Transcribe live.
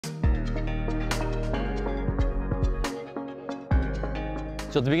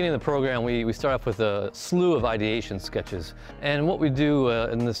So at the beginning of the program, we start off with a slew of ideation sketches. And what we do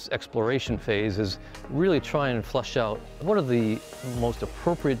in this exploration phase is really try and flesh out what are the most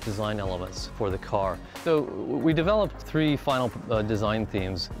appropriate design elements for the car. So we developed three final design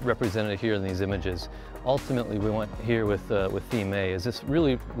themes represented here in these images. Ultimately, we went here with theme A, as this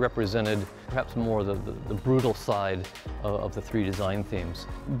really represented perhaps more the brutal side of the three design themes.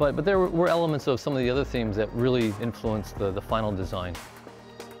 But there were elements of some of the other themes that really influenced the final design.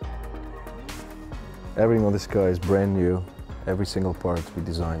 Everything on this car is brand new. Every single part we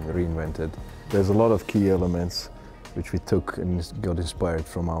designed, reinvented. There's a lot of key elements which we took and got inspired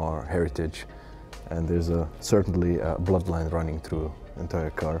from our heritage. And there's certainly a bloodline running through the entire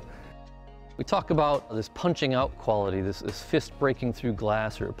car. We talk about this punching out quality, this fist breaking through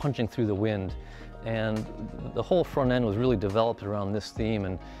glass or punching through the wind. And the whole front end was really developed around this theme,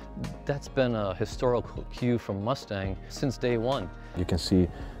 and that's been a historical cue from Mustang since day one. You can see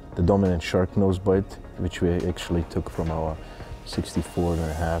the dominant shark nose bite, which we actually took from our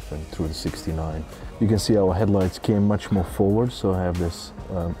 64.5 and through the 69. You can see our headlights came much more forward, so I have this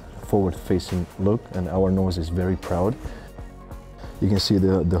forward-facing look, and our nose is very proud. You can see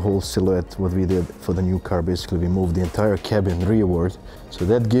the whole silhouette, what we did for the new car. Basically, we moved the entire cabin rearward, so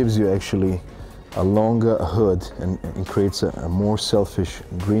that gives you actually a longer hood and creates a more selfish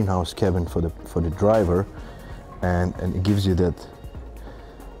greenhouse cabin for the driver, and it gives you that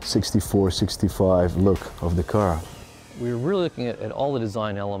 64, 65 look of the car. We were really looking at all the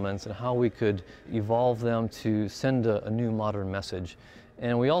design elements and how we could evolve them to send a new modern message.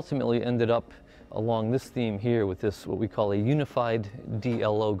 And we ultimately ended up along this theme here with this, what we call a unified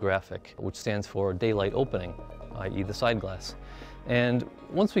DLO graphic, which stands for daylight opening, i.e. the side glass. And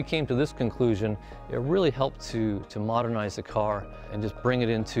once we came to this conclusion, it really helped to modernize the car and just bring it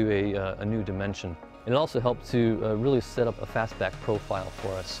into a new dimension. It also helped to really set up a fastback profile for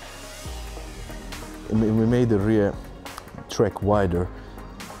us. We made the rear track wider,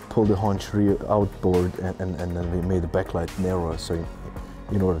 pulled the haunch rear outboard, and then we made the backlight narrower, so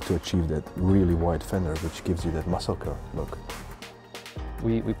in order to achieve that really wide fender, which gives you that muscle car look.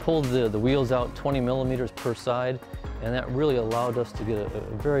 We pulled the wheels out 20 millimeters per side, and that really allowed us to get a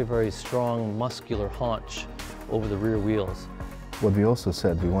very, very strong muscular haunch over the rear wheels. What we also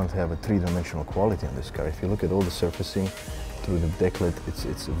said, we want to have a three-dimensional quality on this car. If you look at all the surfacing through the decklet,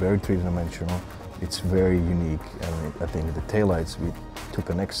 it's very three-dimensional. It's very unique, and I think the taillights, we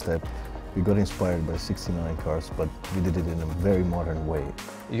took a next step. We got inspired by 69 cars, but we did it in a very modern way.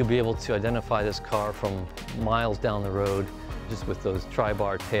 You'll be able to identify this car from miles down the road just with those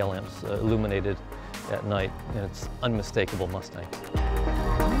tri-bar tail lamps illuminated at night, and it's unmistakable Mustang.